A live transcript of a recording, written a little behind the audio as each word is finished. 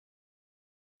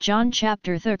John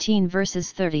chapter 13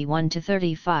 verses 31 to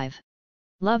 35.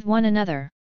 Love one another.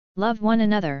 Love one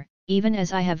another, even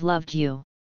as I have loved you.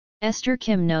 Esther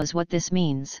Kim knows what this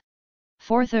means.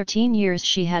 For 13 years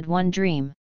she had one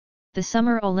dream. The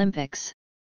Summer Olympics.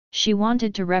 She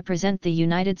wanted to represent the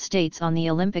United States on the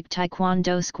Olympic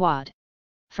Taekwondo squad.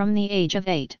 From the age of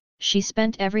 8, she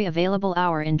spent every available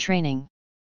hour in training.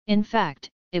 In fact,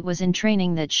 it was in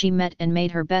training that she met and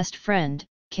made her best friend,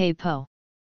 Kay Po.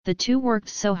 The two worked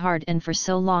so hard and for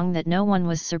so long that no one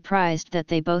was surprised that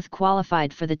they both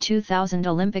qualified for the 2000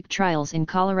 Olympic trials in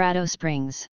Colorado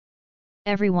Springs.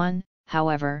 Everyone,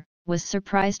 however, was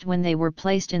surprised when they were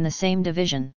placed in the same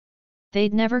division.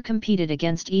 They'd never competed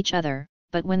against each other,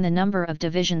 but when the number of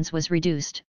divisions was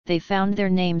reduced, they found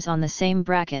their names on the same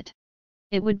bracket.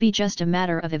 It would be just a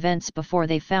matter of events before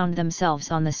they found themselves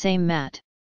on the same mat.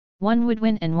 One would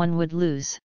win and one would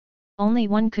lose. Only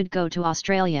one could go to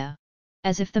Australia.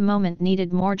 As if the moment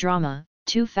needed more drama,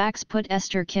 two facts put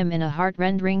Esther Kim in a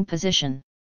heart-rending position.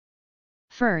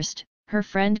 First, her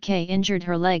friend Kay injured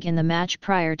her leg in the match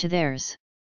prior to theirs.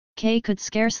 Kay could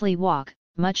scarcely walk,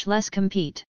 much less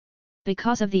compete.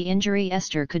 Because of the injury,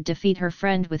 Esther could defeat her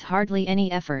friend with hardly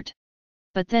any effort.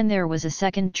 But then there was a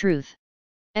second truth.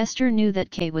 Esther knew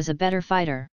that Kay was a better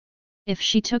fighter. If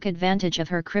she took advantage of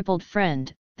her crippled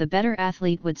friend, the better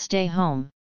athlete would stay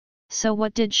home. So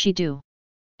what did she do?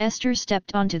 Esther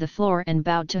stepped onto the floor and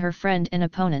bowed to her friend and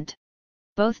opponent.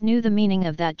 Both knew the meaning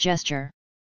of that gesture.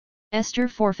 Esther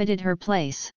forfeited her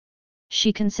place.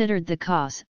 She considered the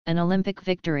cause, an Olympic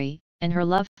victory, and her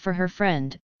love for her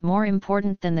friend, more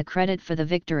important than the credit for the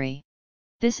victory.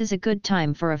 This is a good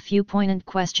time for a few poignant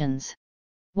questions.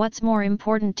 What's more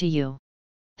important to you?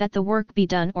 That the work be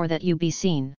done or that you be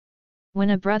seen? When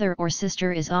a brother or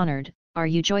sister is honored, are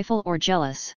you joyful or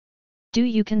jealous? Do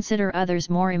you consider others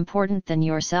more important than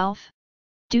yourself?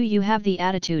 Do you have the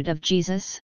attitude of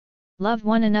Jesus? Love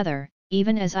one another,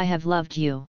 even as I have loved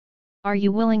you. Are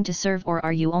you willing to serve or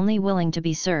are you only willing to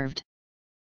be served?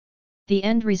 The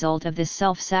end result of this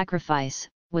self-sacrifice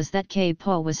was that Kay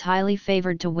Po was highly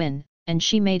favored to win, and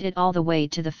she made it all the way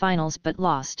to the finals but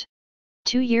lost.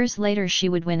 2 years later she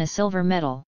would win a silver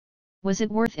medal. Was it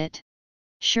worth it?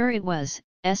 Sure it was.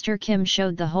 Esther Kim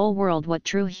showed the whole world what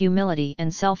true humility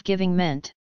and self-giving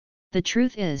meant. The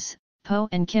truth is, Po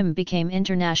and Kim became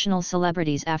international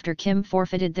celebrities after Kim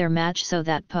forfeited their match so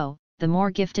that Po, the more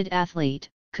gifted athlete,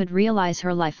 could realize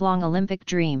her lifelong Olympic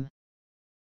dream.